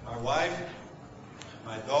 my wife,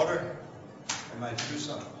 my daughter, and my 2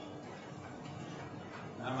 sons.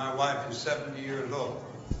 Now my wife is 70 years old.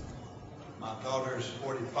 My daughter is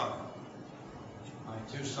 45. My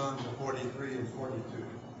 2 sons are 43 and 42.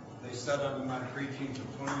 They sat under my preaching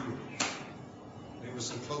for 20 years. They were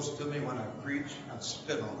so close to me when I preached, I'd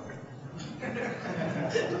spit on them.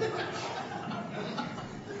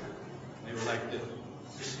 They were like this.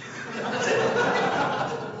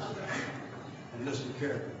 And listen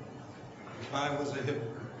carefully. If I was a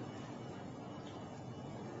hypocrite,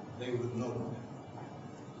 they would know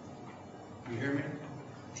it. You hear me?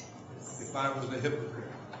 If I was a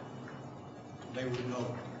hypocrite, they would know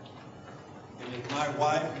it. And if my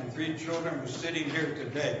wife and 3 children were sitting here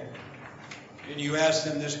today, and you asked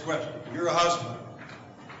them this question, your husband,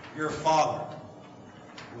 your father,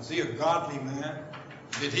 was he a godly man?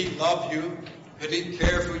 Did he love you? Did he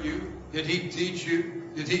care for you? Did he teach you?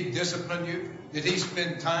 Did he discipline you? Did he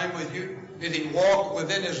spend time with you? Did he walk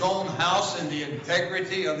within his own house in the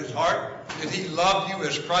integrity of his heart? Did he love you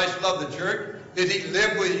as Christ loved the church? Did he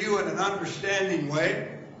live with you in an understanding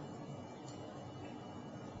way?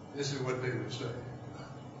 This is what they would say.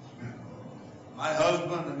 My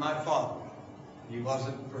husband and my father, he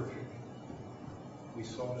wasn't perfect. We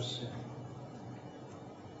saw his sin.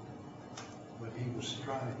 But he was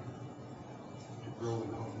striving to grow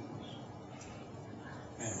in holiness.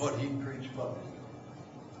 And what he preached publicly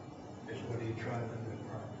is what he tried to live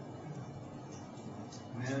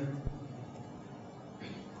private. Men,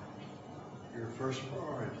 your first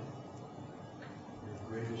priority, your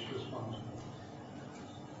greatest responsibility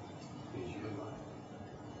is your life.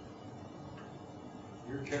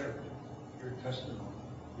 Your character, your testimony,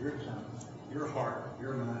 your talent, your heart,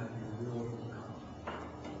 your mind, your will,